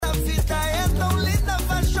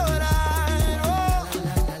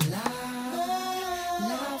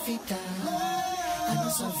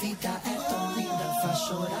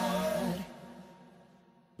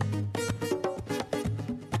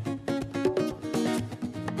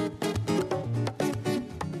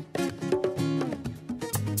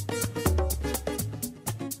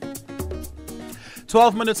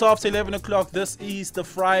12 minutes after 11 o'clock, this is the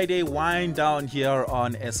Friday wind down here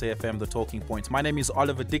on SAFM, The Talking Points. My name is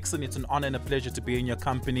Oliver Dixon. It's an honor and a pleasure to be in your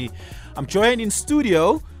company. I'm joined in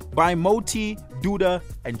studio by Moti, Duda,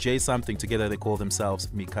 and Jay Something. Together they call themselves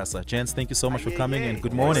Casa. Gents, thank you so much for coming and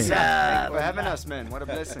good morning. Thanks for having us, man. What a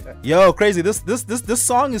blessing. Yo, crazy. This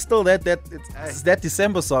song is still it's that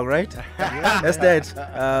December song, right? That's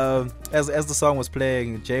that. As the song was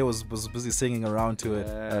playing, Jay was busy singing around to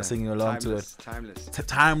it, singing along to it.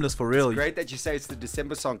 Timeless for real. It's great that you say it's the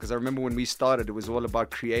December song, because I remember when we started, it was all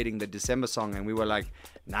about creating the December song, and we were like,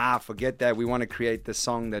 nah, forget that. We want to create the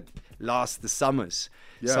song that lasts the summers.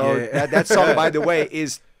 Yeah. So that song, by the way,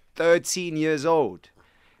 is 13 years old.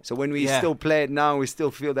 So when we still play it now, we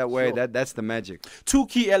still feel that way. Sure. That's the magic. Two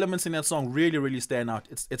key elements in that song really stand out.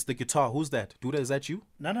 It's the guitar. Who's that? Duda, is that you?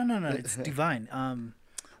 No. It's Divine.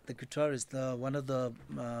 The guitarist, one of the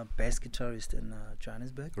best guitarists in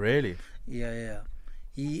Johannesburg. Really? Yeah.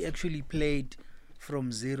 He actually played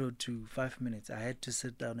from 0 to 5 minutes. I had to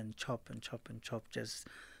sit down and chop just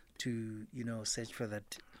to, search for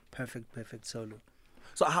that perfect solo.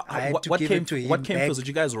 So what came first? Did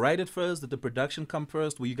you guys write it first? Did the production come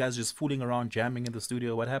first? Were you guys just fooling around, jamming in the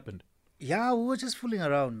studio? What happened? Yeah, we were just fooling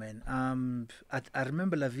around, man. I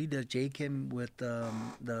remember La Vida, Jay came with the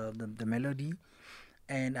melody,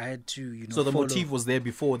 and I had to, So the follow. motif was there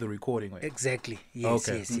before the recording, right? Exactly. Yes,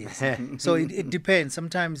 okay. Yes. So it depends.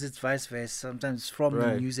 Sometimes it's vice versa. Sometimes from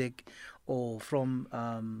the music or from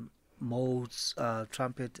modes,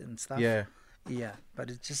 trumpet and stuff. Yeah. Yeah, but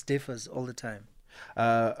it just differs all the time.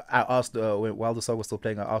 I asked while the song was still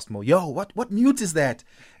playing, I asked Mo, yo, what mute is that?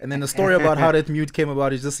 And then the story about how that mute came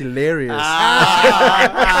about is just hilarious. Don't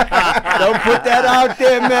put that out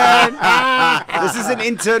there, man. This is an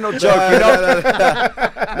internal joke,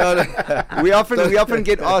 No. We often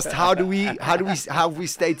get asked how we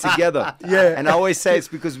stay together. Yeah. And I always say it's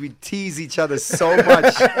because we tease each other so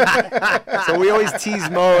much. So we always tease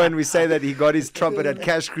Mo, and we say that he got his trumpet at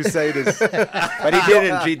Cash Crusaders, but he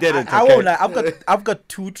didn't. I won't lie. I've got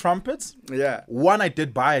two trumpets. Yeah. One I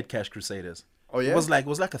did buy at Cash Crusaders. Oh yeah. It was like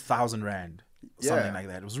 1,000 rand, something like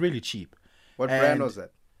that. It was really cheap. What brand was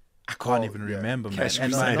that? I can't even remember, man. Cash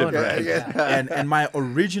Crusader brand. And my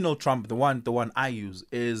original trumpet, the one I use,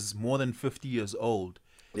 is more than 50 years old.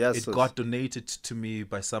 Yes. It got donated to me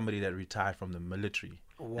by somebody that retired from the military.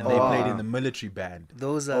 Wow. And they played in the military band.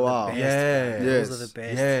 Those are the best. Yeah. Those are the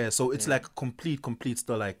best. Yeah. So it's like complete,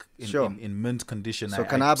 still like in mint condition. So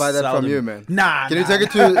can I buy that from you, man? Nah. Can you take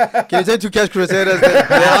it to Cash Crusaders?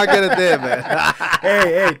 I'll get it there, man.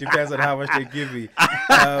 Hey, depends on how much they give me.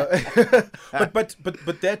 But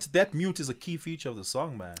that mute is a key feature of the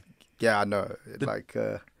song, man. Yeah, I know.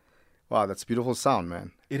 Wow, that's a beautiful sound,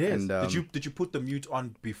 man. It is. And, did you put the mute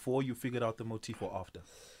on before you figured out the motif or after?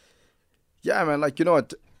 Yeah, man,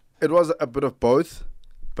 what? It was a bit of both,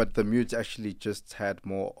 but the mute actually just had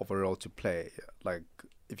more of a role to play. Like,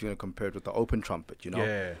 if you're going to compare it with the open trumpet,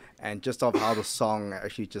 Yeah. And just of how the song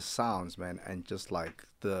actually just sounds, man, and just like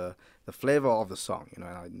the flavor of the song,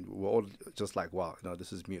 and we're all just like, wow,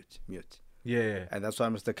 this is mute. Yeah. And that's why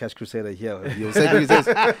Mr. Cash Crusader here, he'll say, mute.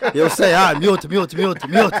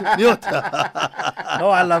 No,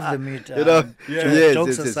 I love the mute.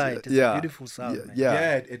 Jokes aside, it's a beautiful sound. Man.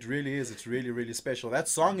 Yeah, it really is. It's really, really special. That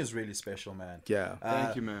song is really special, man. Yeah.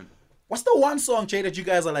 Thank you, man. What's the one song, Jay, that you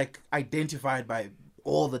guys are like identified by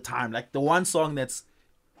all the time? Like the one song that's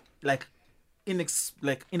like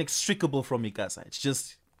inextricable from Mikasa. It's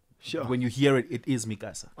just when you hear it, it is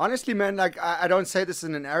Mikasa. Honestly, man, like I don't say this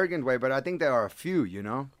in an arrogant way, but I think there are a few.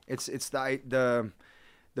 It's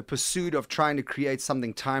the pursuit of trying to create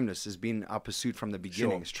something timeless has been our pursuit from the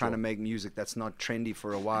beginning. It's trying to make music that's not trendy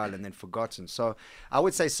for a while and then forgotten. So I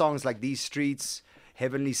would say songs like These Streets,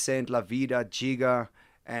 Heavenly Sent, La Vida, Jiga,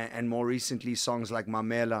 and more recently songs like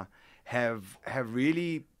Mamela have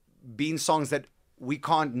really been songs that we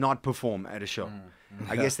can't not perform at a show.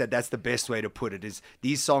 I guess that's the best way to put it, is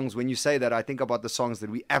these songs. When you say that, I think about the songs that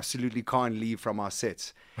we absolutely can't leave from our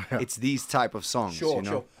sets. It's these type of songs.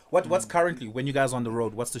 Sure. What's currently, when you guys are on the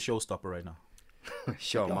road, what's the showstopper right now?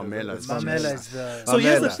 Mamela is the... So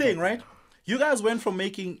here's the thing, right? You guys went from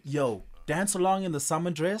making, dance along in the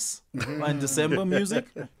summer dress and December music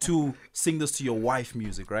to sing this to your wife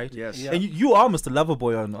music, right? Yes. Yeah. And you are Mr.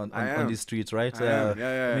 Loverboy on these streets, right?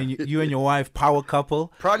 I mean, you and your wife, power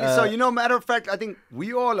couple. Probably so. Matter of fact, I think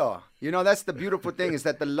we all are. That's the beautiful thing, is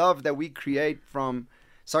that the love that we create from...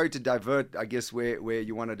 Sorry to divert, I guess, where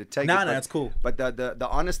you wanted to take it. No, that's cool. But the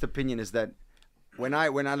honest opinion is that when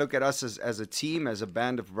I look at us as a team, as a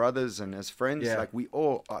band of brothers and as friends, like we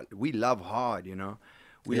love hard,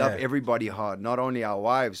 We love everybody hard, not only our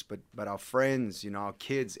wives, but our friends, our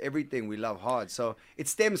kids, everything we love hard. So it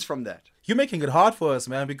stems from that. You're making it hard for us,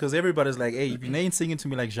 man, because everybody's like, hey, if you ain't singing to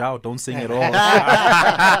me like Joao, don't sing at all.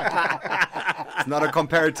 It's not a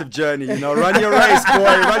comparative journey, Run your race, boy.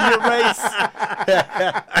 Run your race.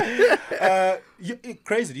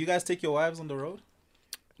 Crazy. Do you guys take your wives on the road?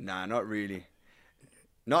 Nah, not really.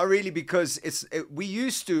 Not really, because we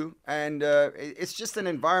used to, and it's just an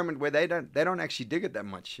environment where they don't actually dig it that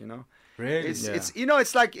much, Really?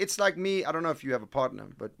 It's like me. I don't know if you have a partner,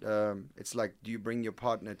 but it's like, do you bring your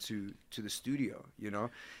partner to the studio?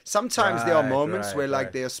 Sometimes there are moments where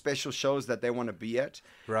there are special shows that they want to be at.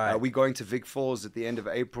 Right. We're going to Vic Falls at the end of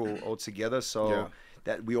April all together, so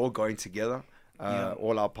that we're all going together,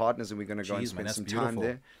 all our partners, and we're going to go and spend some time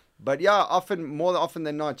there. But more often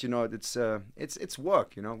than not, it's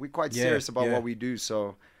work. We're quite serious about what we do,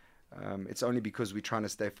 so it's only because we're trying to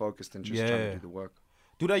stay focused and just trying to do the work.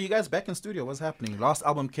 Duda, you guys back in studio? What's happening? Last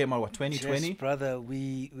album came out, 2020? Yes, brother.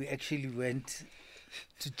 We actually went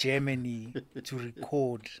to Germany to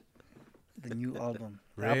record the new album.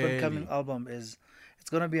 The up-and-coming album it's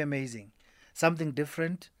gonna be amazing. Something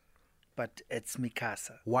different, but it's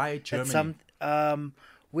Casa. Why Germany?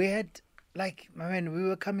 We had. We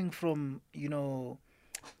were coming from,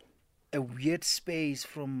 a weird space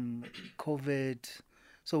from COVID.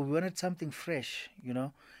 So we wanted something fresh,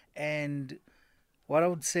 And what I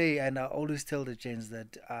would say, and I always tell the gents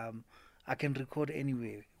that I can record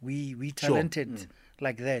anywhere. We talented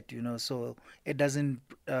like that, so it doesn't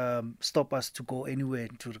stop us to go anywhere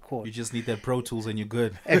to record. You just need that Pro Tools and you're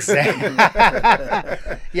good. Exactly.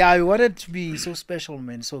 I wanted to be so special,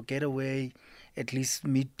 man. So get away. At least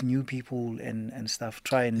meet new people and stuff.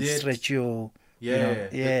 Try and stretch your...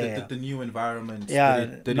 The new environment.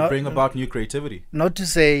 Did it bring about new creativity? Not to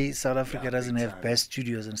say South Africa doesn't have best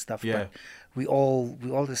studios and stuff, but we all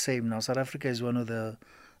the same now. South Africa is one of the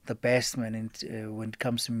best, man, when it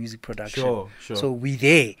comes to music production. Sure. So we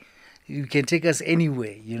there. You can take us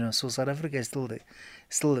anywhere, So South Africa is still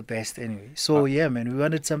the best anyway. So man, we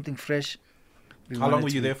wanted something fresh. How long were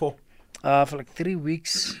you there for? For 3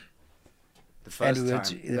 weeks. The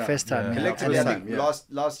first time. Collectively, I think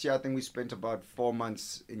last year, I think we spent about 4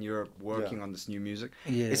 months in Europe working on this new music.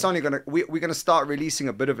 Yeah. It's only we're gonna start releasing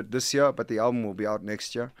a bit of it this year, but the album will be out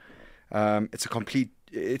next year. It's a complete.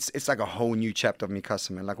 It's like a whole new chapter of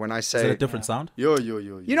Casa, man. Like when I say, is it a different sound? Yo.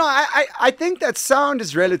 I think that sound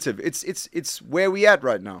is relative. It's where we at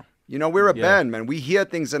right now. We're a band, man. We hear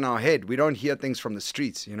things in our head. We don't hear things from the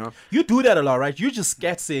streets, You do that a lot, right? You just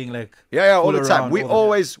scatsing like... Yeah, all the time. We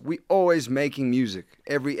always making music.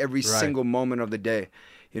 Every single moment of the day.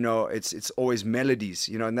 It's always melodies,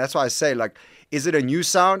 and that's why I say, is it a new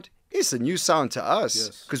sound? It's a new sound to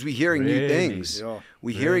us because we're hearing new things. Yeah.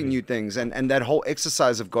 We're hearing new things. And that whole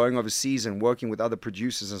exercise of going overseas and working with other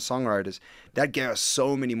producers and songwriters, that gave us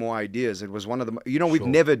so many more ideas. It was one of the... we've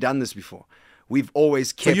never done this before. We've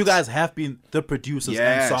always kept... So you guys have been the producers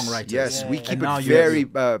and songwriters. Yes, we keep it very,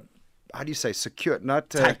 how do you say, secure? Not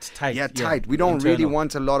tight. Yeah, tight. We don't really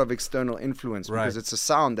want a lot of external influence because it's a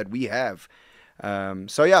sound that we have.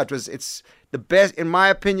 It's the best, in my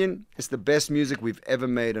opinion, it's the best music we've ever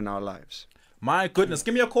made in our lives. My goodness.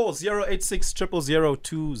 Give me a call, 086 000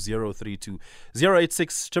 2032.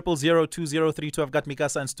 086 000 2032. I've got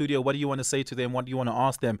Casa in studio. What do you want to say to them? What do you want to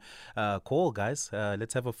ask them? Call, guys.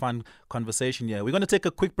 Let's have a fun conversation here. We're going to take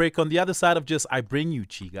a quick break. On the other side of just I Bring You,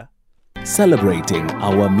 Chiga. Celebrating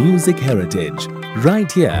our music heritage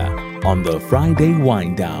right here on the Friday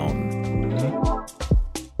Wind Down.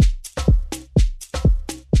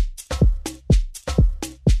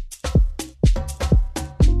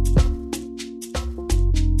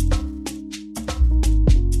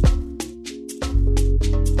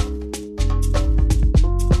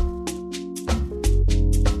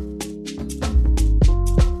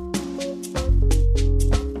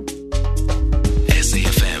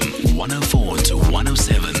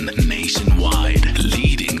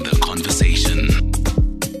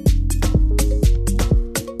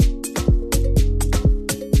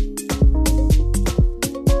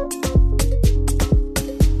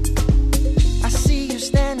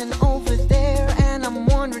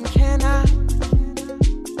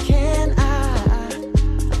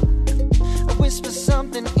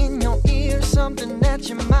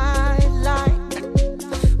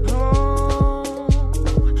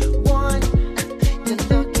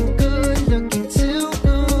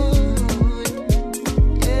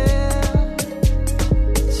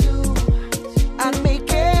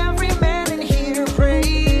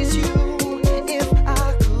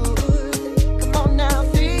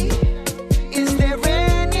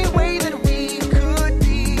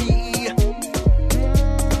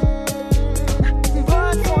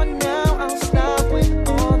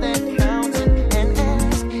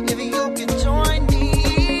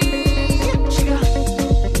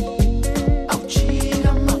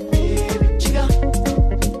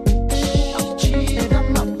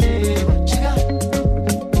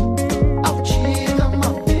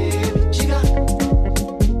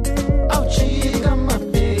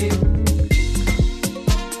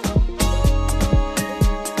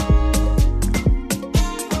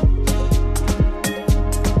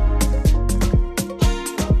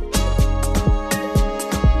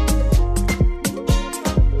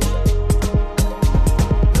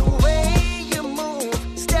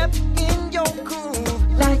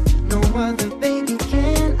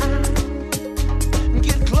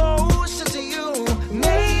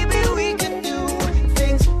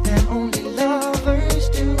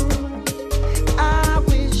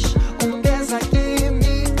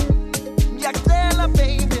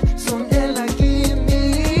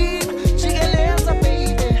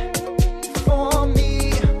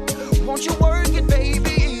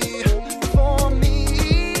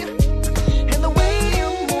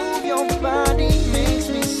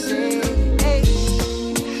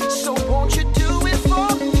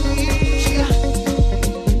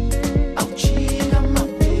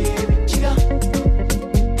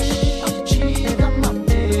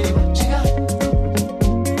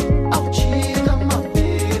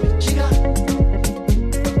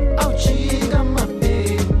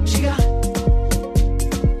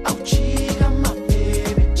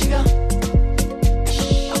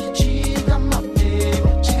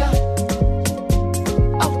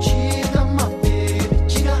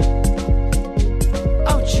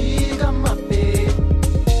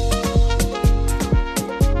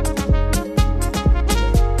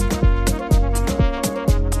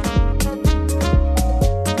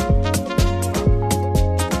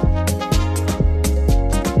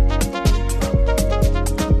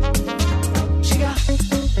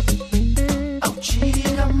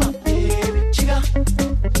 chica, my baby, chica.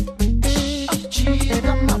 Oh,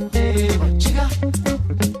 chica, my baby, chica.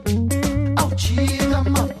 Oh, chica,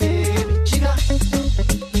 my baby, chica.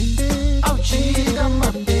 Oh, chica,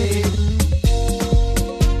 my baby.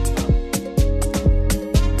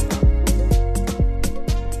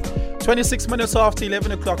 26 minutes after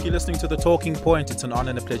 11 o'clock, you're listening to The Talking Point. It's an honor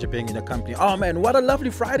and a pleasure being in your company. Oh man, what a lovely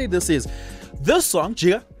Friday this is. This song,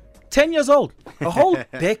 Gia, 10 years old. A whole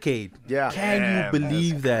decade. Yeah. Can you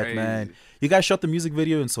believe that, crazy. man? You guys shot the music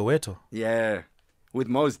video in Soweto. Yeah, with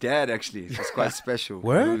Mo's dad actually. It's quite special.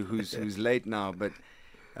 Word? Who's late now, but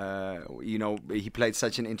you know, he played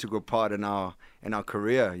such an integral part in our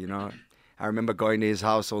career. You know, I remember going to his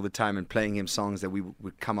house all the time and playing him songs that we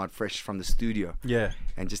would come out fresh from the studio. Yeah.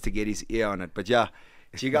 And just to get his ear on it. But yeah,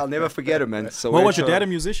 Chiga, I'll never forget him, man. So What was your dad a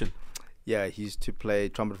musician? Yeah, he used to play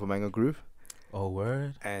trumpet for Mango Groove, Oh,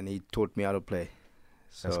 word. and he taught me how to play.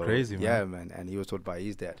 So, That's crazy, man. Yeah, man, and he was taught by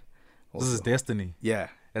his dad. This is also. destiny. Yeah,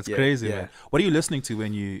 That's yeah, crazy, yeah. man. What are you listening to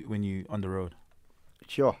when you on the road?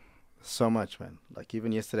 Sure, so much, man. Like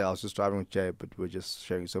even yesterday, I was just driving with Jay, but we're just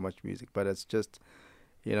sharing so much music. But it's just,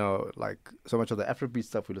 you know, like so much of the Afrobeat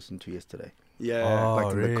stuff we listened to yesterday, Yeah. Oh,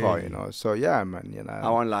 like in the car, really? you know. So yeah, man, you know. I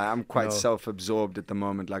won't lie, I'm quite No. self-absorbed at the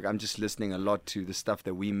moment. Like I'm just listening a lot to the stuff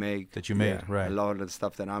that we make. That you made, Yeah. right? A lot of the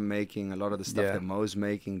stuff that I'm making, a lot of the stuff Yeah. that Mo's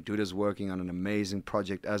making. Duda's working on an amazing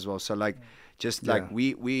project as well. So like, just like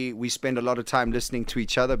Yeah. we spend a lot of time listening to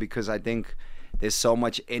each other because I think there's so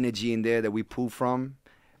much energy in there that we pull from.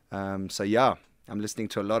 So yeah, I'm listening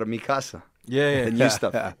to a lot of Casa, Yeah, the yeah. new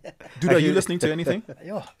stuff. Dude, are you listening to anything?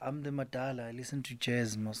 Yo, I'm the Madala. I listen to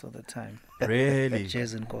jazz most of the time. Really?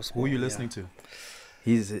 Jazz and gospel. Who are you yeah. listening to?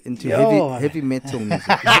 He's into Yo. heavy metal music.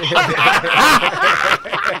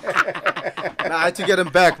 Nah, I had to get him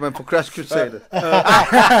back, man, for Crash Crusader. Yo,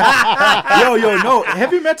 no,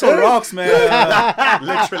 heavy metal rocks, man.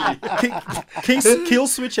 Literally. Kill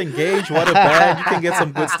Switch Engage, what a band. You can get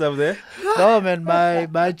some good stuff there. No, man,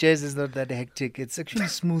 my jazz is not that hectic. It's actually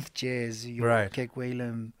smooth jazz. You Right. Kek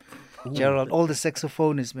Whalem, Gerald, all the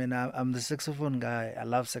saxophonists, man. I'm the saxophone guy. I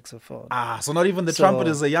love saxophone. So not even the So- trumpet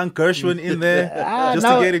is a young Gershwin in there just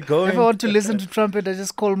to now, get it going. If I want to listen to trumpet, I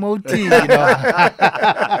just call Moti, you know.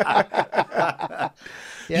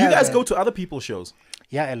 Do you guys man. go to other people's shows?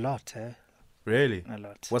 Yeah, a lot, Really? a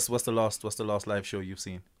lot. What's the last live show you've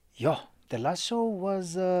seen? Yo, the last show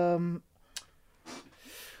was The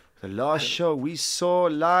last show we saw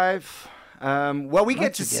live. Well, we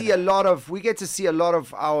get to see a lot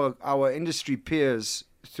of our industry peers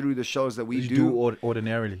through the shows that we You do.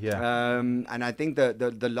 ordinarily, yeah. And I think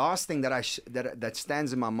the last thing that that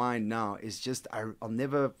stands in my mind now is just I'll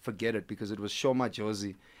never forget it because it was Shoma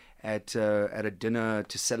Josie at a dinner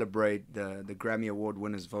to celebrate the Grammy Award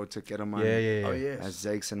winners Vota Keraman. Yeah. Oh, yes. As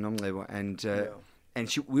Zakes and Nomlebo, and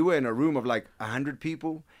we were in a room of like 100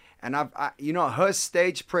 people, and I you know, her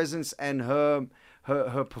stage presence and her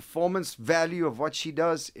performance value of what she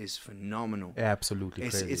does is phenomenal. Absolutely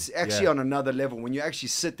crazy. It's actually on another level when you actually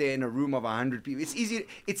sit there in a room of 100 people. It's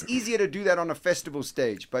easier to do that on a festival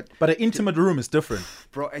stage, but an intimate room is different.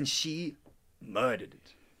 bro, and she murdered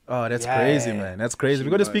it. Oh, that's crazy, man. That's crazy. We're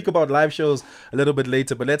going to speak about live shows a little bit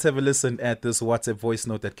later, but let's have a listen at this WhatsApp voice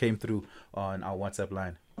note that came through on our WhatsApp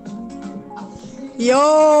line.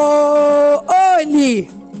 Yo, Oli,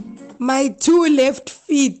 my two left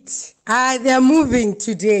feet, they are moving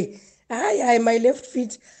today. My left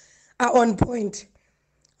feet are on point.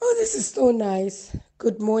 Oh, this is so nice.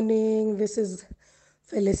 Good morning. This is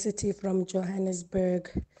Felicity from Johannesburg.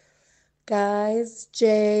 Guys,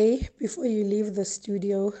 Jay, before you leave the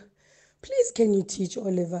studio, please can you teach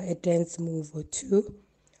Oliver a dance move or two?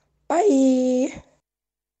 Bye.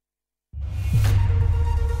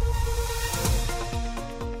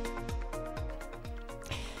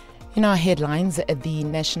 In our headlines, the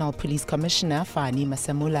National Police Commissioner, Fani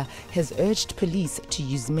Masamula, has urged police to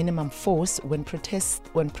use minimum force when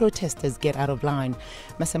protesters get out of line.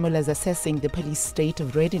 Masamula is assessing the police state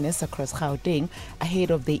of readiness across Gauteng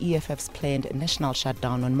ahead of the EFF's planned national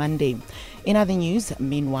shutdown on Monday. In other news,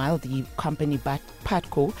 meanwhile, the company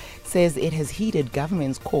Patco says it has heeded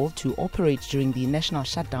government's call to operate during the national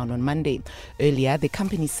shutdown on Monday. Earlier, the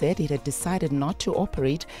company said it had decided not to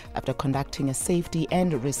operate after conducting a safety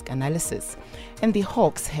and risk analysis. And the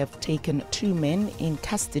Hawks have taken 2 men in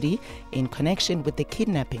custody in connection with the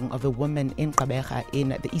kidnapping of a woman in Gqeberha in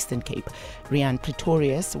the Eastern Cape. Rian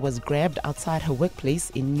Pretorius was grabbed outside her workplace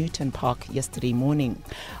in Newton Park yesterday morning.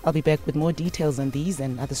 I'll be back with more details on these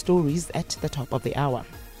and other stories at the top of the hour.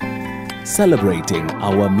 Celebrating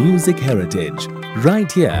our music heritage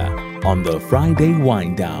right here on the Friday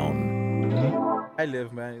Wind Down. I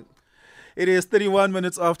live, man. It is 31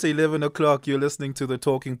 minutes after 11 o'clock. You're listening to The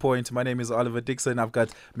Talking Point. My name is Oliver Dixon. I've got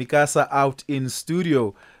Casa out in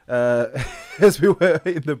studio. As we were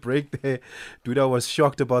in the break there, Duda was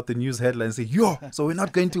shocked about the news headlines. Saying, "Yo, so we're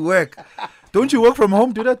not going to work. Don't you work from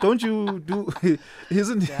home, Duda? Don't you do?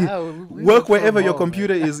 Isn't we work work wherever from your home,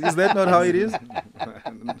 computer is? Is that not how it is?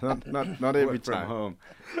 Not every Work from time. home.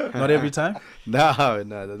 Not every time.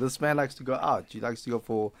 No. This man likes to go out. He likes to go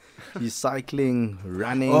for he's cycling,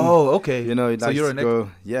 running. Oh, okay. You know, he So likes you're to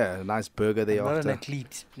go. Yeah, a nice burger there Not an after.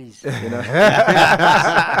 athlete, please. You know.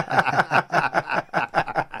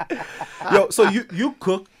 Yo, so you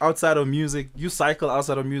cook outside of music. You cycle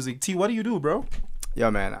outside of music. T, what do you do, bro? Yeah,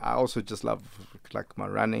 man. I also just love like my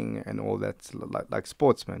running and all that, like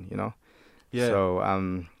sportsman. You know. Yeah.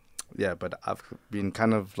 So yeah, but I've been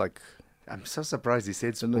kind of like. I'm so surprised he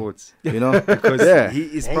said sports. You know, Because yeah. he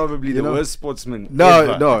is probably the worst sportsman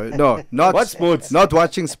No, ever. not What sports? Not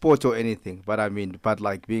watching sport or anything, but I mean, but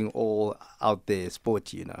like being all out there,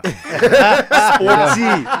 sporty, you know. Sporty.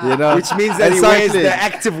 You know, Which means that and he wears cycling. the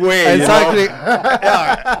active wear. And you know? cycling,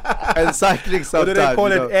 yeah, and cycling What sometimes. do they call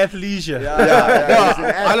you it? know. Athleisure.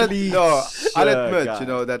 I'll admit, guy. you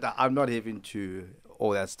know, that I'm not even to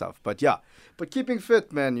all that stuff, but yeah, but keeping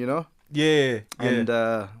fit, man, you know. Yeah. And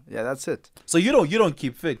yeah, that's it. So you don't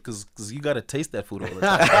keep fit because you gotta taste that food all the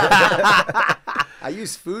time. I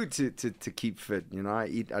use food to keep fit. You know,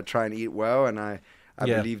 I try and eat well, and I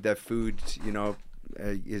Yeah. believe that food, you know,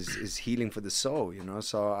 is healing for the soul. You know,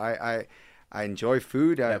 so I enjoy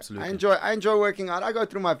food. Absolutely. I enjoy working out. I go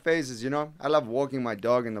through my phases. You know, I love walking my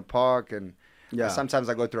dog in the park, and Yeah. sometimes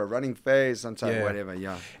I go through a running phase. Sometimes Yeah. whatever.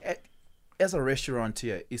 Yeah. As a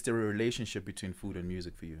restaurateur, is there a relationship between food and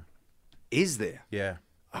music for you? Is there? Yeah.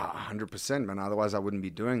 100%, man. Otherwise, I wouldn't be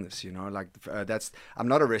doing this. You know, like I'm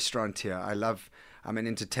not a restaurateur. I'm an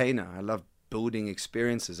entertainer. I love building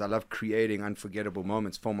experiences. I love creating unforgettable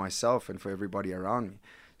moments for myself and for everybody around me.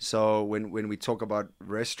 So when we talk about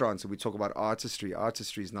restaurants and we talk about artistry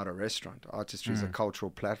is not a restaurant. Artistry is a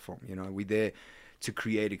cultural platform. You know, we're there to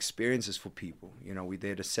create experiences for people. You know, we're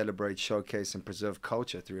there to celebrate, showcase, and preserve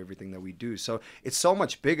culture through everything that we do. So it's so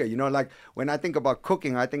much bigger. You know, like when I think about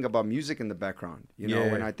cooking, I think about music in the background. You know,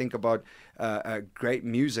 Yeah. when I think about great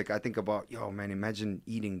music, I think about, yo, man, imagine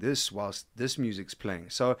eating this whilst this music's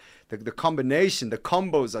playing. So the combination, the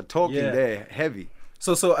combos are talking Yeah. there heavy.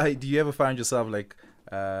 So do you ever find yourself like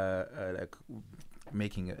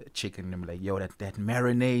making a chicken and like, yo, that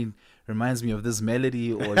marinade reminds me of this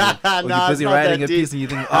melody, or you're busy writing a piece and you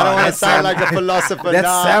think, I don't want that to sound like a philosopher. that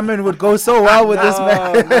nah. salmon would go so well with this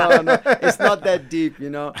man. No, it's not that deep, you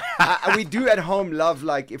know. We do at home love,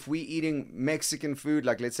 like, if we eating Mexican food,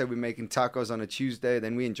 like let's say we're making tacos on a Tuesday,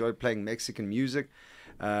 then we enjoy playing Mexican music.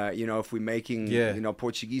 You know, if we're making, Yeah. you know,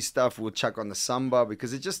 Portuguese stuff, we'll chuck on the samba,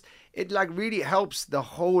 because it like really helps the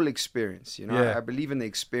whole experience, you know. Yeah. I believe in the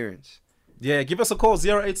experience. Yeah, give us a call,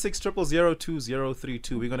 086 000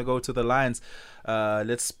 2032. We're going to go to the lines.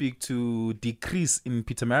 Let's speak to Decrease in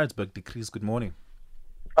Pietermaritzburg. Decrease, good morning.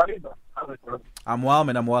 I'm well,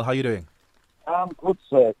 man. I'm well. How you doing? Good,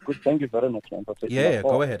 sir. Good. Thank you very much, man, for taking my Yeah,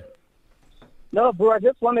 call. go ahead. No, bro, I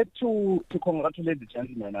just wanted to congratulate the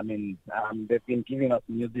gentlemen. I mean, they've been giving us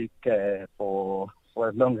music for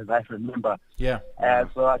as long as I remember. Yeah.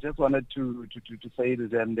 So I just wanted to say to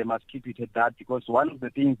them they must keep it at that, because one of the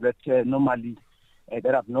things that normally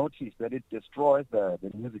that I've noticed that it destroys the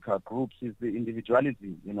musical groups is the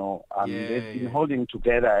individuality. You know, they've been holding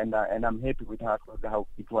together, and I'm happy with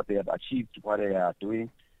what they have achieved, what they are doing.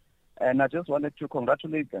 And I just wanted to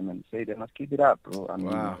congratulate them and say they must keep it up, bro. I mean,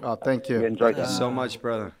 Wow. Oh, thank you. we enjoyed Thank it. you so much,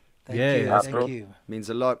 brother. Thank Yeah, you. yeah. Thank bro. you. Means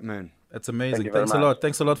a lot, man. That's amazing. you very Thanks a much. lot.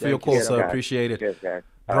 Thanks a lot for your call, you. sir. Okay. Appreciate it. Yes, guys.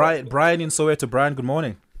 Brian in Soweto. Brian, good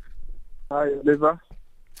morning. Hi, Oliver.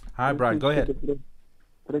 Hi, Brian. Go ahead.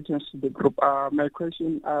 Greetings to the group. My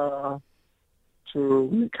question to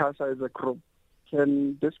Casa as a group: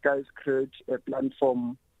 can these guys create a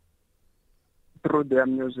platform through their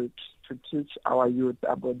music to teach our youth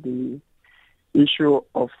about the issue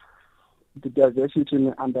of the diversity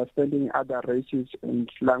and understanding other races and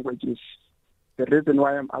languages? The reason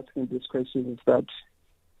why I'm asking this question is that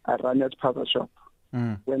I run a spaza shop.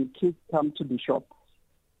 When kids come to the shop,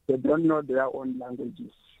 they don't know their own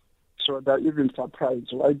languages. So they're even surprised,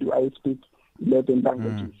 why do I speak 11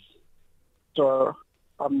 languages? So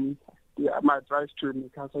my advice to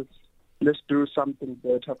Mikasa is, let's do something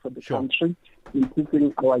better for the country in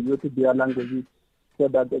teaching our youth their languages so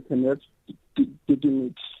that they can have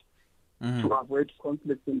dignity to avoid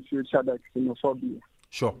conflict in future, like xenophobia.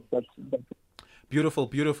 Sure. That's Beautiful,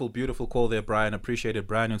 beautiful, beautiful call there, Brian. Appreciate it,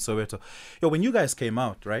 Brian in Soweto. Yo, when you guys came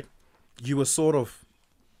out, right, you were sort of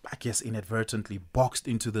I guess, inadvertently boxed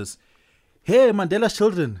into this. Hey, Mandela's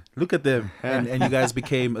children, look at them. And you guys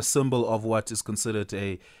became a symbol of what is considered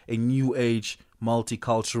a new age,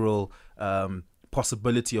 multicultural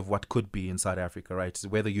possibility of what could be in South Africa, right?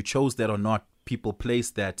 Whether you chose that or not, people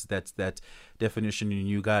placed that definition in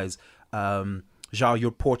you guys. Joao,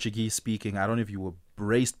 you're Portuguese speaking. I don't know if you were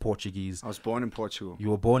raised Portuguese. I was born in Portugal. You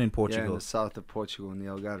were born in Portugal. Yeah, in the south of Portugal, in the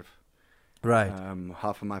Algarve. Right.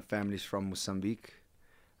 Half of my family's from Mozambique.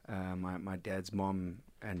 My dad's mom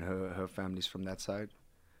and her family's from that side.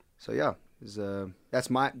 So yeah, that's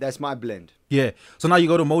my blend. Yeah. So now you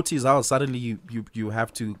go to Moti's house. Suddenly you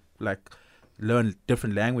have to like learn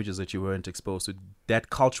different languages that you weren't exposed to. That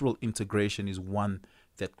cultural integration is one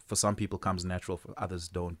that for some people comes natural, for others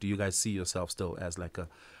don't. Do you guys see yourself still as like a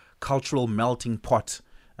cultural melting pot,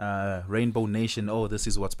 rainbow nation? Oh, this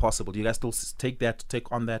is what's possible. Do you guys still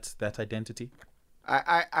take on that identity?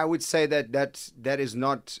 I would say that is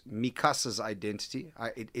not Mikasa's identity.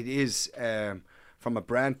 It is from a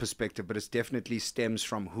brand perspective, but it definitely stems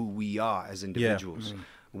from who we are as individuals. Yeah.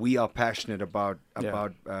 We are passionate about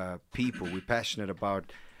people. We're passionate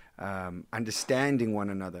about understanding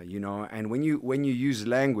one another, you know. And when you use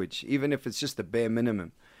language, even if it's just the bare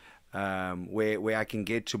minimum, where I can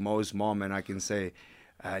get to Mo's mom and I can say,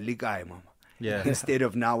 "Ligai, mama." Yeah. Instead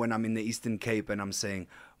of now when I'm in the Eastern Cape and I'm saying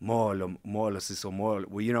molo,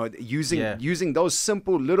 you know, using those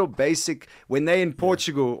simple little basic, when they're in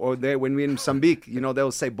Portugal or when we're in Mozambique, you know,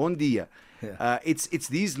 they'll say bon dia. Yeah. It's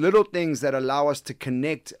these little things that allow us to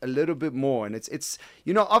connect a little bit more, and it's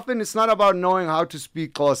you know, often it's not about knowing how to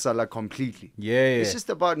speak Xhosa like completely. Yeah. It's just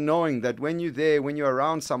about knowing that when you're there, when you're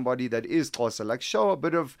around somebody that is Xhosa, like show a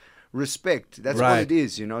bit of respect. That's what it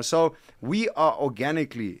is, you know. So we are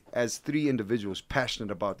organically, as three individuals, passionate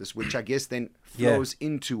about this, which I guess then flows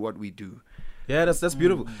into what we do. Yeah, that's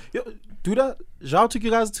beautiful. Yo, Duda, Joao took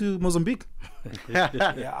you guys to Mozambique.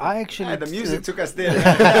 Yeah, I actually. The music took us there.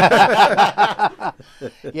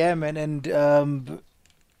 Yeah, man. And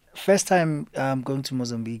first time going to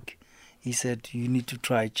Mozambique, he said, you need to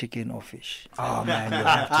try chicken or fish. Oh, man, you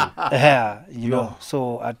have to. Yeah, you know.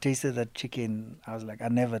 So I tasted that chicken. I was like, I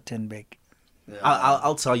never turn back. Yeah.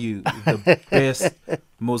 I'll tell you the best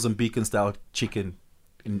Mozambican style chicken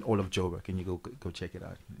in all of Joburg. Can you go check it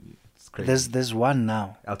out? It's crazy. There's one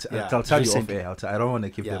now. I'll tell you off air. I don't want to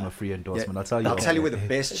give them a free endorsement. I'll tell you. I'll tell you where the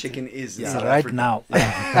best chicken is. Right now.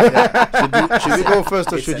 Should we go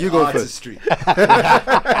first or should you go first? Street.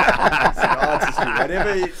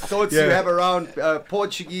 Whatever thoughts you have around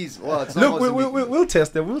Portuguese. Well, it's not look, we'll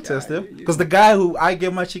test them. We'll test them because the guy who I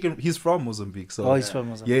gave my chicken, he's from Mozambique. So he's from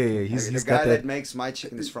Mozambique. Yeah. He's the guy that makes my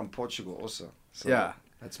chicken is from Portugal also. So yeah.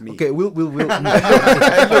 That's me. Okay, we'll Hey, look,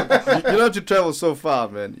 you don't have to travel so far,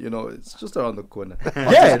 man. You know, it's just around the corner.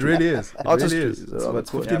 Yeah, it really is. It's about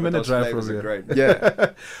 15-minute drive from here.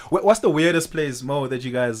 Yeah. What's the weirdest place, Mo, that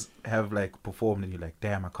you guys have like performed and you're like,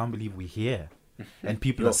 damn, I can't believe we're here, and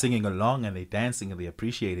people are singing along and they're dancing and they're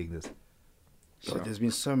appreciating this. So there's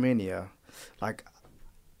been so many. Like,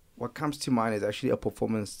 what comes to mind is actually a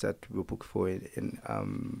performance that we were booked for in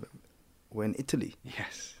Italy.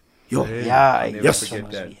 Yes. Yes.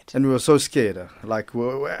 And we were so scared. Like, we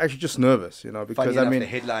were actually just nervous, you know, because funny enough, the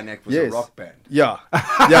headline act was a rock band. Yeah.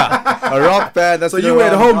 A rock band. That's so you were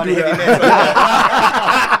at home,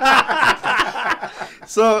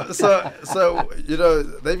 So you know,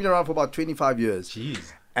 they've been around for about 25 years.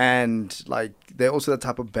 Jeez. And like, they're also the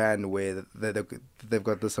type of band where they've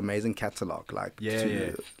got this amazing catalog, like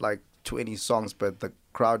like 20 songs, but the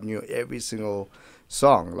crowd knew every single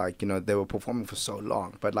song. Like, you know, they were performing for so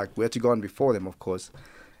long, but like we had to go on before them, of course.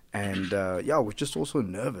 And we're just also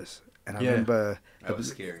nervous. And I remember that was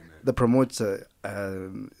scary, man. The promoter,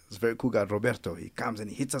 this very cool guy, Roberto, he comes and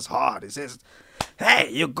he hits us hard. He says, hey,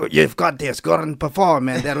 you've got this, go and perform,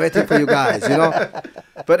 man. They're waiting for you guys, you know.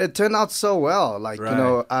 But it turned out so well. Like, you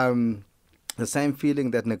know, the same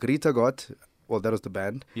feeling that Negrita got. Well, that was the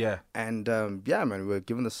band. Yeah. And man, we were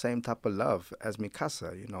given the same type of love as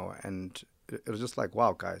Mikasa, you know. And it was just like,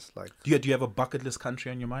 wow, guys. Like, do you have a bucket list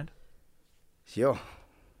country on your mind? Yo.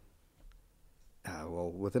 Well,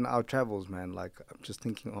 within our travels, man, like, I'm just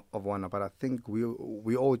thinking of one, but I think we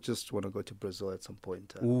all just want to go to Brazil at some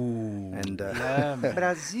point. Ooh. And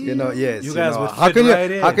Brazil. you know, yes. You guys would how can you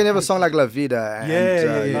have a song like La Vida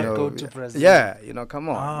and you know, go to Brazil? Yeah, you know, come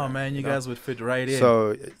on. Oh man, you guys would fit right in.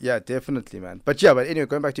 So yeah, definitely, man. But anyway,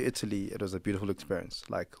 going back to Italy, it was a beautiful experience.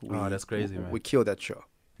 Like, that's crazy, man. We killed that show.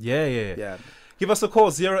 Yeah. Give us a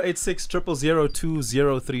call, 086 000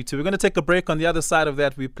 2032. We're going to take a break. On the other side of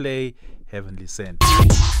that, we play Heavenly Sent.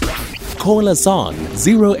 Call us on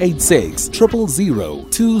 086 000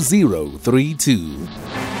 2032.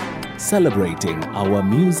 Celebrating our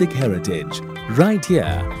music heritage right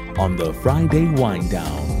here on the Friday Wind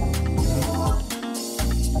Down.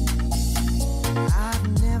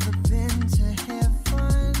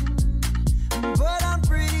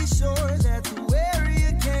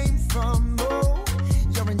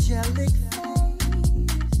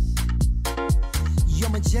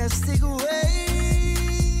 Majestic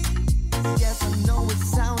way. Yes, I know it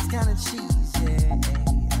sounds kind of cheesy,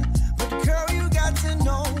 but girl, you got to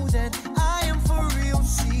know that I am for real.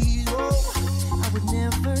 See, oh, I would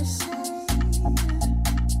never say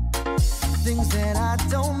things that I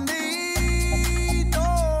don't mean.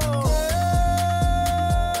 Oh,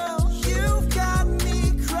 girl, you've got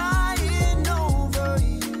me crying over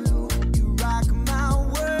you. You rock my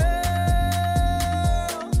world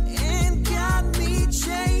and got me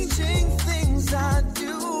changing things I do.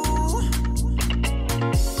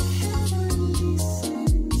 Heavenly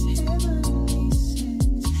sent, heavenly sent,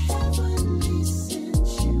 heavenly sent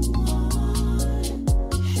you are.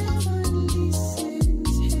 Heavenly sent,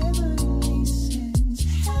 heavenly sent,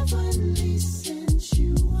 heavenly sent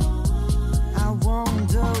you are. I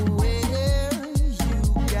wonder where you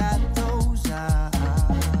got those eyes.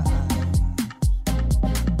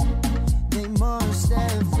 They must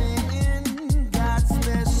have been God's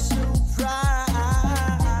special prize.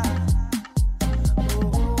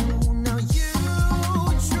 Oh, now you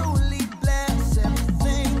truly bless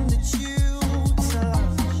everything that you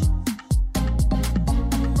touch.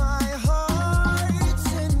 My heart's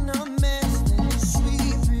in a mess, then you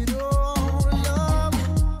sweep it all up.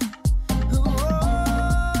 Oh,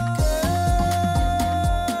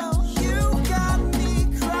 girl, you got me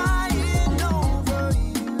crying over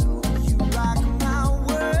you. You rock my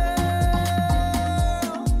world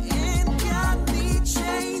and got me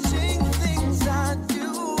changing things I do.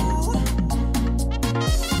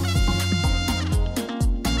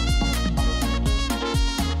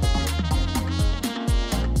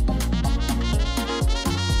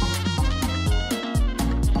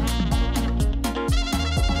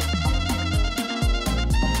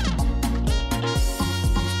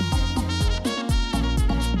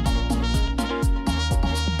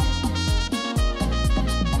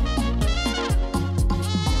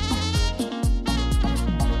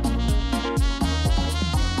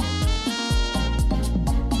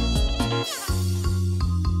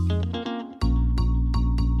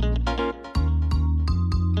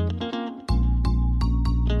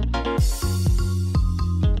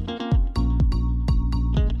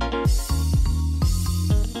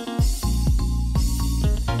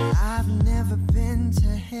 I've never been to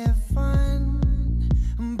heaven,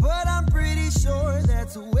 but I'm pretty sure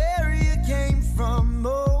that's where you came from.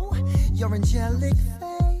 Oh, your angelic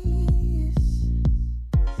face,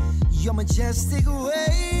 your majestic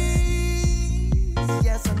ways.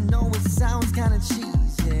 Yes, I know it sounds kind of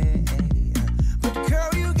cheesy, but girl,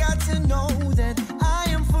 you got to know that I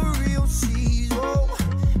am for real. See, oh,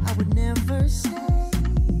 I would never say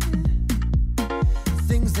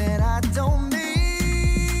things that I don't mean.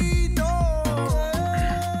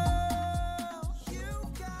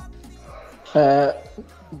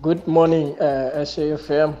 Good morning,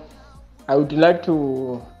 SAFM. I would like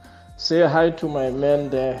to say hi to my men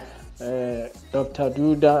there, Dr.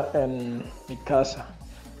 Duda and Casa.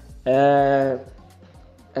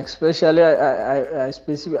 Especially,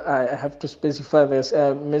 I have to specify this,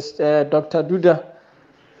 Mr. Dr. Duda.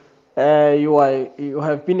 You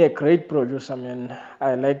have been a great producer, man.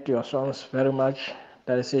 I liked your songs very much.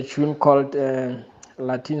 There is a tune called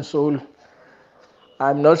Latin Soul.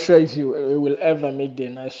 I'm not sure if you will ever make the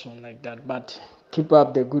nice song like that, but keep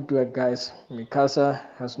up the good work, guys. Casa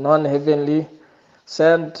has non-heavenly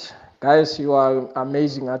sent. Guys, you are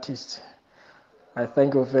amazing artists. I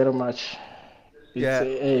thank you very much. It's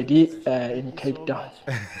Eddie in Cape Town.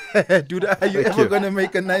 Dude, are you ever going to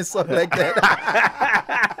make a nice song like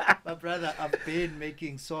that? My brother, I've been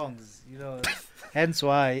making songs, you know. Hence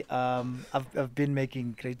why I've been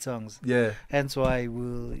making great songs. Yeah. Hence why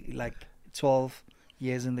we'll like 12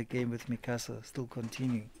 years in the game with Casa, still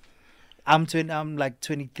continuing. I'm like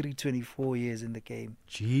 23, 24 years in the game.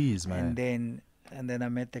 Jeez, man. And then I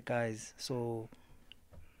met the guys. So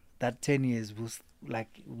that 10 years was I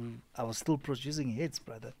was still producing hits,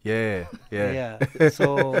 brother. Yeah.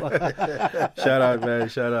 So shout out, man.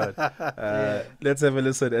 Shout out. Let's have a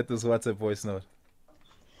listen at this WhatsApp voice note.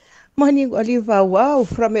 Morning, Oliver. Wow,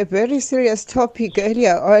 from a very serious topic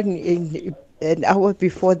earlier on in an hour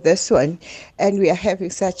before this one, and we are having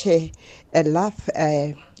such a laugh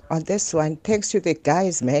on this one. Thanks to the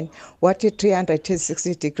guys, man. What a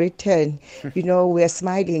 360-degree turn. You know, we're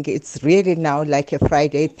smiling. It's really now like a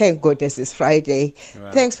Friday. Thank goodness it's Friday.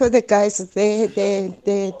 Wow. Thanks for the guys.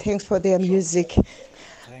 Thanks for their music.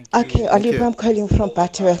 Okay, Oliver, I'm calling from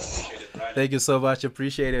Butterworth. Thank you so much.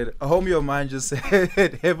 Appreciate it. A homie of mine just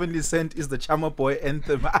said Heavenly Sent is the Chama Boy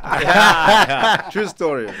anthem. True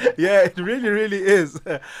story. Yeah, it really, really is.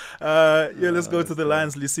 Let's go to the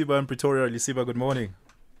lines. Lisiba in Pretoria. Lisiba, good morning.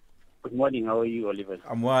 Good morning. How are you, Oliver?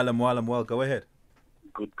 I'm well. Go ahead.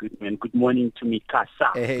 Good, man. Good morning to me,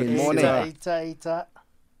 Casa. Hey, Good morning. Ita.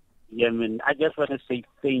 Yeah, man. I just want to say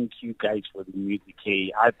thank you guys for the music.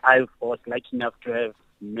 Hey, I was lucky enough to have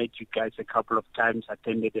met you guys a couple of times,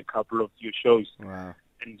 attended a couple of your shows. Wow.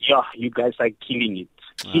 And yeah, you guys are killing it.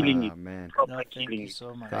 Killing it. Man. Proper killing it.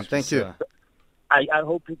 So much. Thank you. I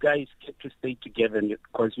hope you guys get to stay together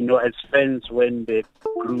because, you know, as friends, when the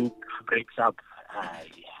group breaks up,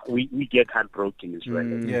 we get heartbroken as well.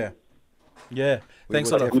 Yeah.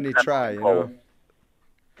 Thanks a lot. Definitely try, you know.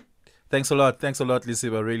 Thanks a lot,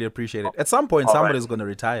 Lisiba. Really appreciate it. At some point, somebody's going to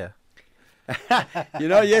retire. You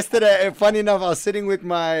know, yesterday, funny enough, I was sitting with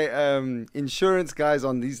my insurance guys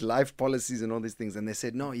on these life policies and all these things, and they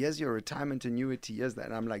said, "No, here's your retirement annuity, here's that."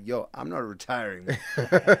 And I'm like, "Yo, I'm not retiring.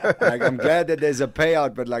 Like, I'm glad that there's a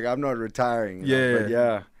payout, but like, I'm not retiring." You know? But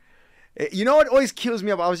yeah. You know what always kills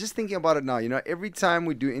me up? I was just thinking about it now. You know, every time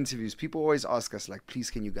we do interviews, people always ask us, like, "Please,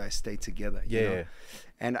 can you guys stay together?" You know?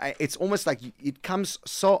 And it's almost like it comes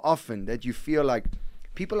so often that you feel like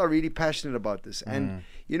people are really passionate about this. And,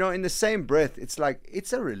 you know, in the same breath, it's like,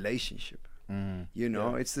 it's a relationship. You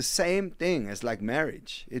know, it's the same thing as like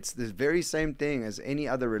marriage. It's the very same thing as any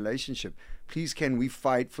other relationship. Please, can we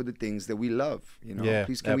fight for the things that we love? You know,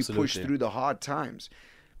 please, can we push through the hard times?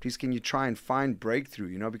 Please, can you try and find breakthrough?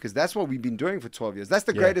 You know, because that's what we've been doing for 12 years. That's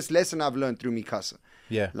the greatest lesson I've learned through Casa.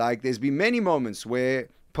 Like, there's been many moments where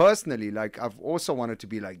personally, like, I've also wanted to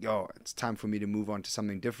be like, yo, it's time for me to move on to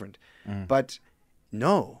something different. But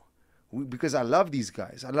no, because I love these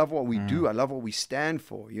guys. I love what we do. I love what we stand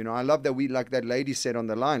for. You know, I love that we, like that lady said on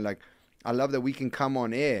the line, like, I love that we can come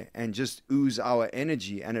on air and just ooze our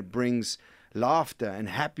energy, and it brings laughter and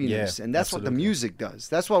happiness. And that's what the music does.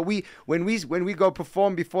 That's what when we go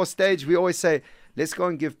perform before stage, we always say, let's go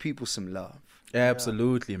and give people some love.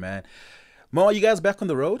 Absolutely, man. Mo, are you guys back on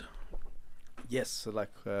the road? Yes, so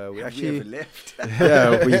like we Have actually we ever left?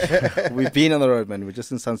 yeah, we've been on the road, man. We're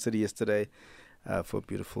just in Sun City yesterday for a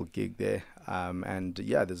beautiful gig there, and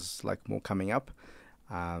yeah, there's like more coming up.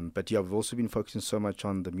 But yeah, we've also been focusing so much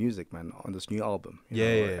on the music, man, on this new album. You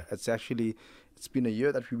know, it's been a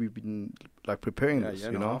year that we've been like preparing this,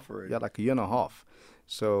 you know, like a year and a half.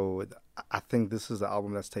 So I think this is the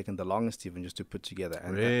album that's taken the longest even just to put together.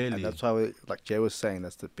 And and that's why, like Jay was saying,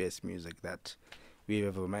 that's the best music that we've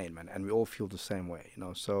ever made, man. And we all feel the same way, you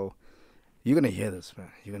know. So you're gonna hear this,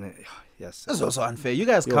 man. You're gonna, yes. That's also unfair. You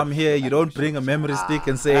guys come here, you don't bring a memory stick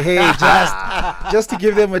and say, "Hey, just to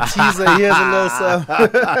give them a teaser. Here's a little song."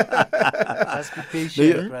 Just be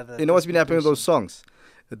patient, brother. You know what's been happening with those songs?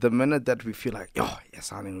 The minute that we feel like, "Yo, you're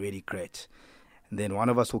sounding really great," and then one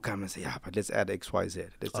of us will come and say, "Yeah, but let's add X, Y, Z.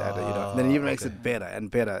 Let's add it," you know. And then it even makes it better and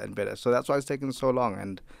better and better. So that's why it's taken so long.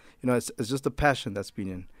 And you know, it's just the passion that's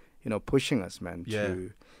been pushing us, man,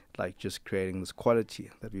 to like just creating this quality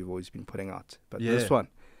that we've always been putting out. But this one,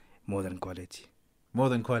 more than quality. More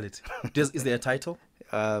than quality. Is there a title?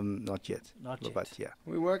 Not yet. But yeah,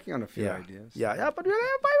 we're working on a few ideas. But we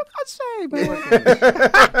can't say.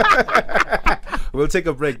 We'll take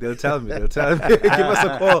a break. They'll tell me. Give us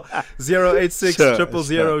a call. 086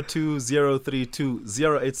 000 2032.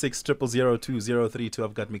 086 000 2032.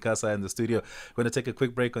 I've got Mikasa in the studio. We're going to take a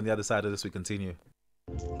quick break. On the other side of this, we continue.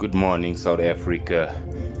 Good morning, South Africa.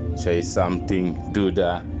 Say something,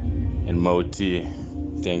 Duda and Moti.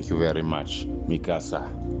 Thank you very much, Mikasa.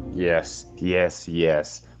 Yes.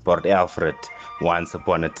 Port Alfred, once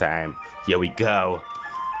upon a time. Here we go.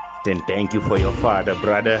 Then thank you for your father,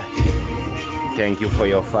 brother. Thank you for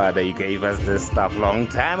your father. He gave us this stuff long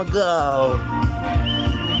time ago.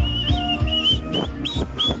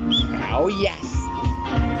 Oh, yes.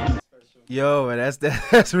 Yo, man,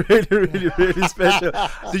 that's really, really, really special.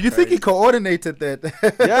 Do you think he coordinated that?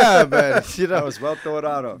 Yeah, man. That was well thought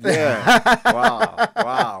out of. Yeah.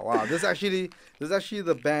 Wow. This is actually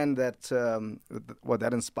the band that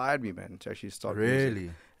that inspired me, man, to actually start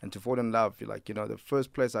music and to fall in love. Like, you know, the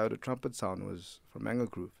first place I heard a trumpet sound was from Mango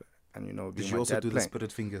Groove, and you know, did you also do the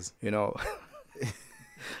Spirit Fingers? You know,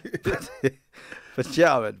 but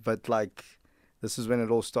yeah, but like this is when it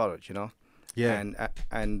all started, you know. Yeah,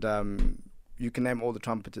 and you can name all the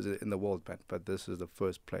trumpeters in the world, man, but this is the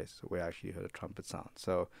first place where I actually heard a trumpet sound.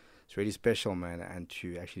 So it's really special, man, and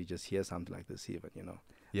to actually just hear something like this even, you know.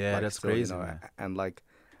 Yeah, like that's still, crazy, you know, man. And like,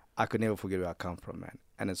 I could never forget where I come from, man.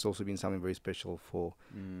 And it's also been something very special for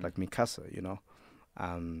like me, Casa, you know,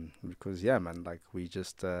 because yeah, man, like we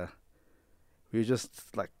just like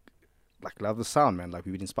love the sound, man. Like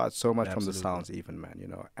we've been inspired so much from the sounds, even, man, you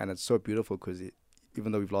know. And it's so beautiful because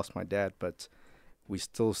even though we've lost my dad, but we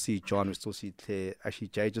still see John, we still see Claire. Actually,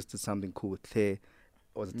 Jay just did something cool with Claire.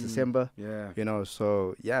 Was it December? Yeah. You know,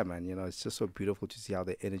 so yeah, man, you know, it's just so beautiful to see how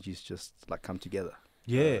the energies just like come together.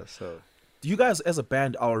 Yeah. So you guys as a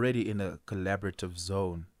band are already in a collaborative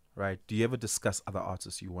zone, right? Do you ever discuss other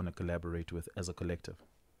artists you want to collaborate with as a collective?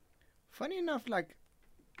 Funny enough, like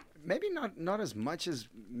maybe not as much as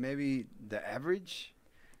maybe the average,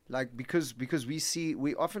 like because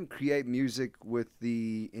we often create music with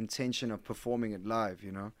the intention of performing it live,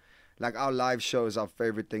 you know. Like our live show is our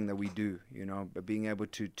favorite thing that we do, you know. But being able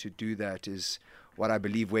to do that is what I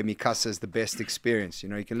believe where Mikasa is the best experience. You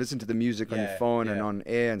know, you can listen to the music on your phone and on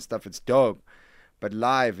air and stuff. It's dope. But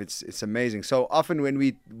live, it's amazing. So often when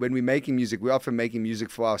we're making music, we're often making music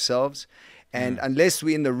for ourselves. And unless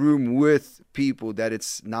we're in the room with people that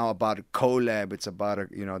it's now about a collab, it's about a,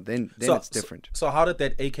 you know, then it's different. So how did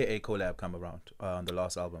that AKA collab come around on the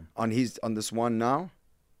last album? On this one now?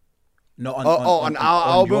 No, on our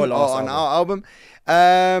album. On our album.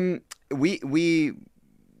 We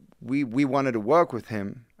wanted to work with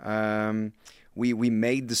him. We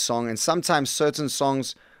made the song, and sometimes certain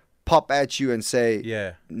songs pop at you and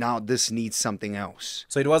say, now this needs something else.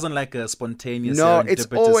 So it wasn't like a spontaneous it's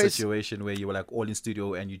always situation where you were like all in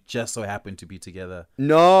studio and you just so happened to be together.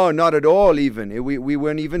 No, not at all even. We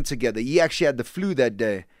weren't even together. He actually had the flu that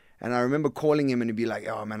day. And I remember calling him and he'd be like,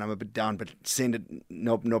 oh man, I'm a bit down, but send it,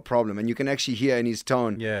 no problem. And you can actually hear in his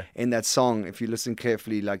tone in that song, if you listen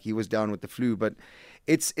carefully, like he was down with the flu. But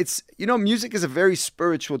it's you know, music is a very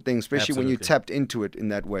spiritual thing, especially when you tapped into it in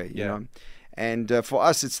that way, you know. And for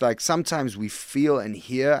us, it's like sometimes we feel and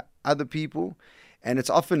hear other people, and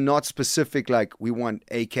it's often not specific, like we want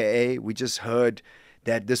AKA. We just heard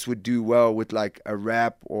that this would do well with like a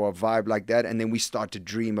rap or a vibe like that, and then we start to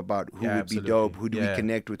dream about who would be dope, who do we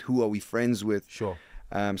connect with, who are we friends with, so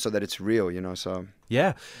that it's real, you know. So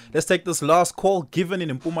let's take this last call. Given in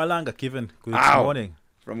Mpumalanga. Given, good morning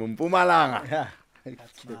from Mpumalanga.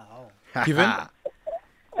 Given.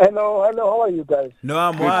 Hello, how are you guys? No,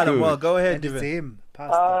 I'm well. Go ahead, Given.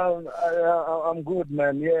 I'm good,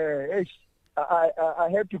 man. Yeah, I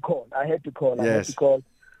had to call.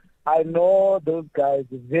 I know those guys,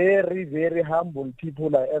 very, very humble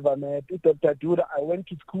people I ever met. Dr. Duda, I went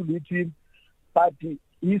to school with him, but he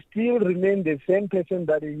still remained the same person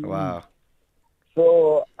that he is. Wow.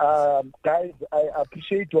 So, guys, I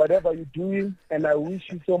appreciate whatever you're doing, and I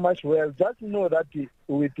wish you so much well. Just know that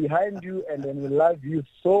we're behind you, and then we love you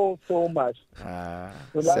so much.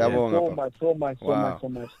 We love you so much.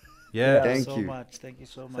 Yeah, thank you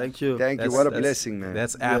so much. Thank you. What a blessing, man.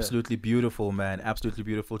 That's absolutely beautiful, man. Absolutely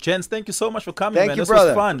beautiful. Chance, thank you so much for coming, man. This brother.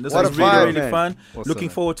 was fun. This was really fun. Awesome, looking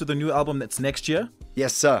forward to the new album that's next year.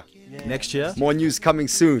 Yes, sir. Next year. More news coming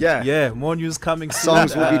soon. Yeah, more news coming soon.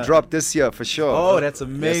 Songs will be dropped this year for sure. Oh, that's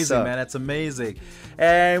amazing, man. That's amazing.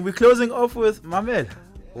 And we're closing off with Mamela.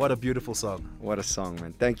 What a beautiful song. What a song,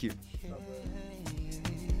 man. Thank you.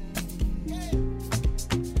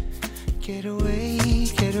 Get away,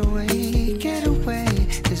 get away, get away.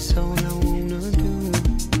 That's all I wanna do.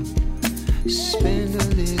 Spend a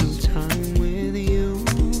little time with you,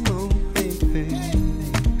 oh baby.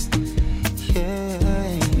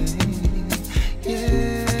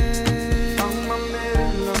 Yeah. On my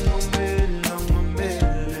bed.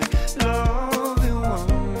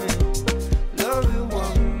 Love you,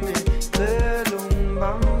 want me. Little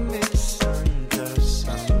mommy, Santa,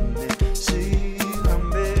 see, I'm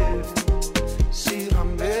bed.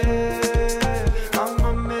 I'm a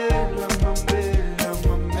man.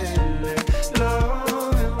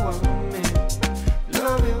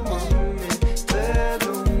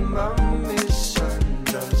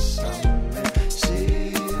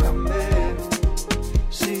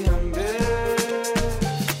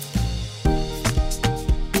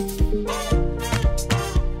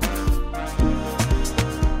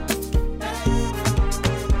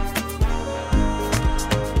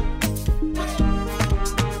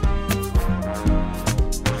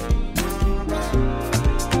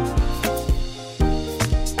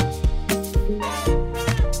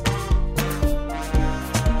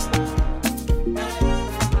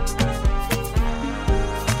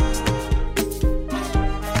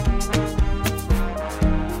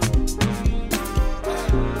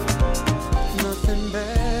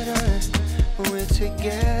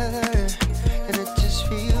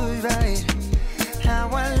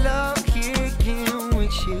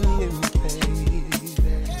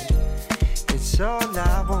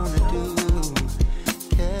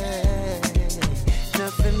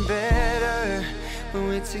 when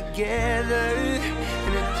we're together,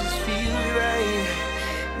 and it just feels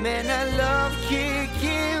right. Man, I love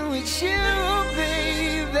kicking with you, baby.